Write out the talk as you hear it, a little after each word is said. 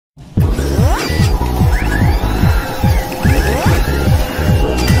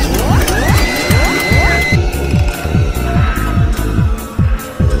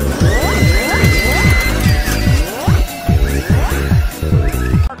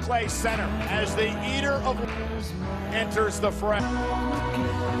Barclays Center as the Eater of enters the fray.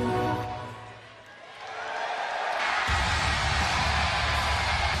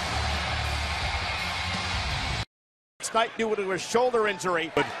 Knight knew it was a shoulder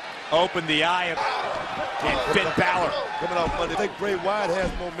injury. Would open the eye of Finn Balor. Coming off Monday. I think Bray Wyatt has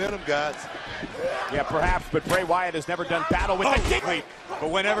momentum, guys. Yeah, perhaps, but Bray Wyatt has never done battle with the demon. But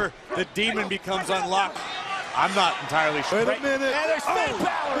whenever the demon becomes unlocked, I'm not entirely sure. Wait a minute. And there's Finn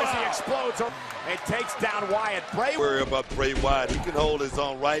Balor as he explodes. It takes down Wyatt. Bray. Worry about Bray Wyatt. He can hold his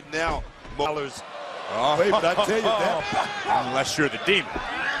own right now. Balor's. Wait, but I tell you that. Unless you're the demon.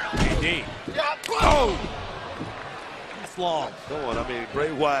 Indeed. Oh! Long. Come on, I mean,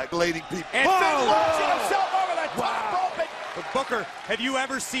 Bray Wyatt leading people. And Finn launching himself over the top rope. But Booker, have you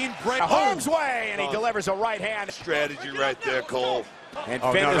ever seen Bray? Harm's way, and he delivers a right hand. Strategy right there, Cole. And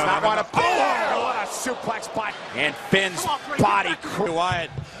Finn does not want to. Oh, what a suplex by. And Finn's body.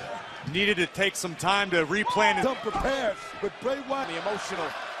 Wyatt needed to take some time to replan his. Unprepared, but Bray Wyatt. The emotional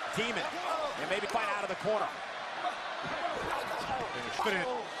demon. And maybe fight out of the corner.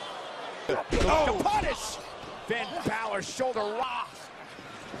 To punish. Finn Balor shoulder rock.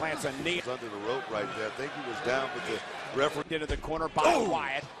 Plants a knee. Under the rope right there. I think he was down with the referee. Into the corner by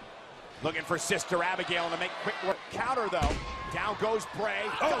Wyatt. Looking for Sister Abigail to make quick work. Counter though. Down goes Bray.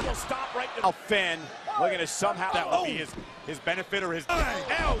 Double stop right to Finn. Looking to somehow. That would be his benefit or his.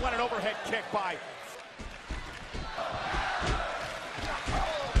 Oh, what an overhead kick by.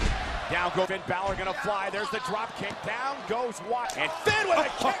 Down goes Finn Balor, gonna fly. There's the drop kick. Down goes Wyatt. And Finn with a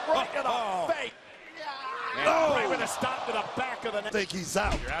kick right to the face. And Bray with a stop to the back of the neck. I think he's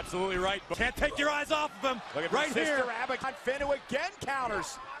out. You're absolutely right. But can't take your eyes off of him. Looking right for Sister here. Abigail. Finn who again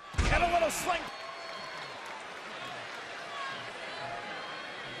counters. And a little sling.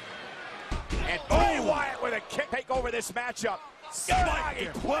 And Bray Wyatt with a kick. Take over this matchup.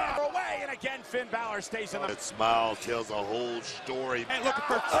 Away, and again Finn Balor stays in the. That smile tells a whole story. And looking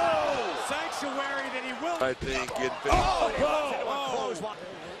for sanctuary that he will. I think getting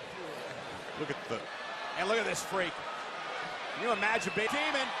Look at the. And look at this freak. Can you imagine Big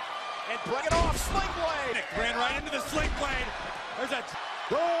Demon and break it off, sling blade. Ran right into the sling blade. There's that.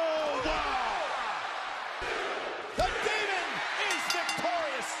 Oh, wow. The Demon is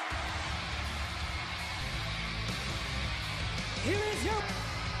victorious. Here is your.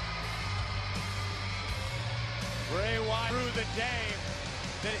 Bray Wyatt through the day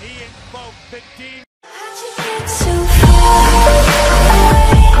that he invoked the demon.